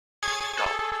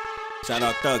Shout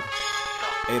out Thug,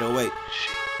 808.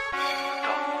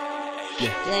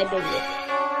 Yeah.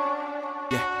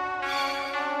 Yeah.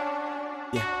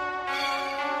 Yeah.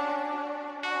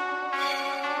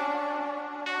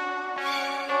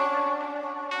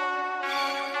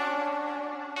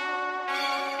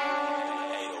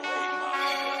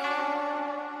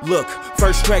 Look,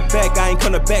 first track back, I ain't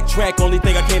gonna backtrack. Only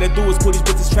thing I can do is put these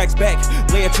bitches tracks back.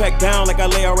 Lay a track down like I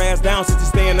lay her ass down. Since she's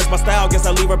staying, that's my style, guess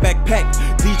I leave her backpack.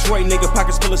 Detroit nigga,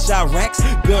 pockets full of shot racks.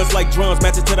 Guns like drums,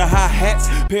 matching to the hi-hats.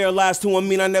 Paralyzed to them,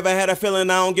 mean I never had a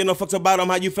feeling. I don't give no fucks about them,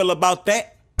 how you feel about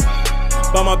that?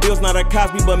 But my bill's not a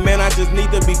Cosby, but man, I just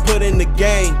need to be put in the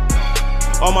game.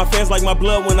 All my fans like my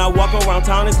blood when I walk around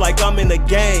town, it's like I'm in the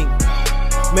gang.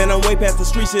 Man, I'm way past the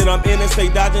street shit, I'm in and stay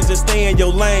dodging, just stay in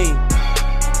your lane.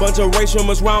 Bunch of race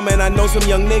rumors round, man, I know some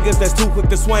young niggas that's too quick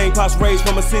to swing. Pops raised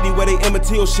from a city where they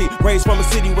immaterial shit. Raised from a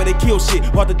city where they kill shit.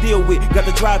 Hard to deal with, got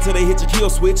to drive till they hit your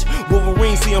kill switch.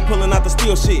 Wolverine, see him pulling out the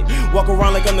steel shit. Walk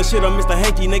around like I'm the shit, I'm Mr.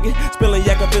 Hanky, nigga. Spilling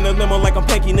yak up in the limo like I'm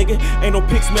Panky, nigga. Ain't no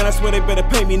pics, man, I swear they better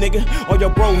pay me, nigga. All your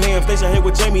bro hams, they should hit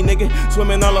with Jamie, nigga.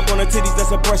 Swimming all up on the titties,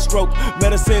 that's a breaststroke.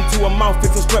 Medicine to a mouth,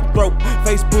 it's a strep throat.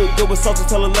 Facebook, good with salsa,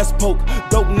 tell her let's poke.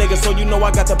 Dope nigga, so you know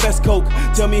I got the best coke.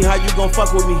 Tell me how you gon'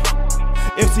 fuck with me.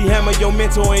 MC Hammer, your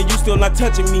mentor, and you still not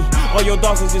touching me. All your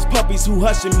dogs is just puppies who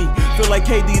hushing me. Feel like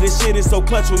KD, this shit is so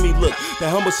clutch with me. Look, that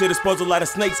humble shit exposed a lot of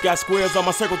snakes. Got squares on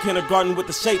my circle kindergarten with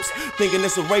the shapes. Thinking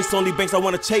it's a race, only banks I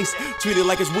wanna chase. Treat it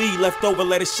like it's weed, left over,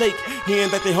 let it shake. Hearing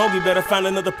that they hungry, better find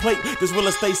another plate. This real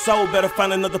estate sold, better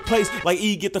find another place. Like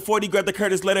E, get the 40, grab the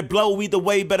Curtis, let it blow. Either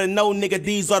way, better know, nigga,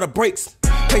 these are the breaks.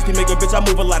 Pasty maker, bitch, I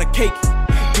move a lot of cake.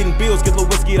 Getting bills, get a little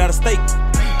whiskey out of state.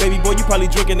 Baby boy, you probably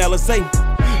drinking LSA.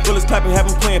 Bullets clapping, have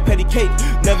them playing petty cake.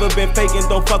 Never been faking,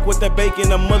 don't fuck with that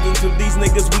bacon. I'm Muslim to these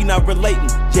niggas, we not relating.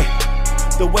 Yeah,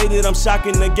 the way that I'm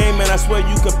shocking the game, man, I swear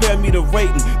you compare me to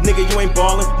rating. Nigga, you ain't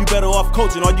ballin', you better off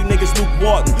coaching. All you niggas Luke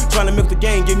Walton, trying to milk the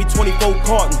game, give me 24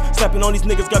 carton. Slapping on these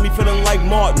niggas got me feeling like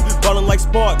Martin. Ballin' like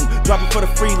Spartan, dropping for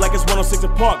the free like it's 106 in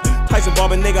Park. Tyson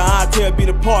bobbing, nigga, I tear beat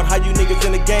apart. How you niggas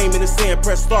in the game in the sand,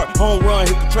 press start. Home run,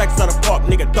 hit the tracks out of park,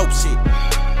 nigga, dope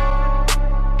shit.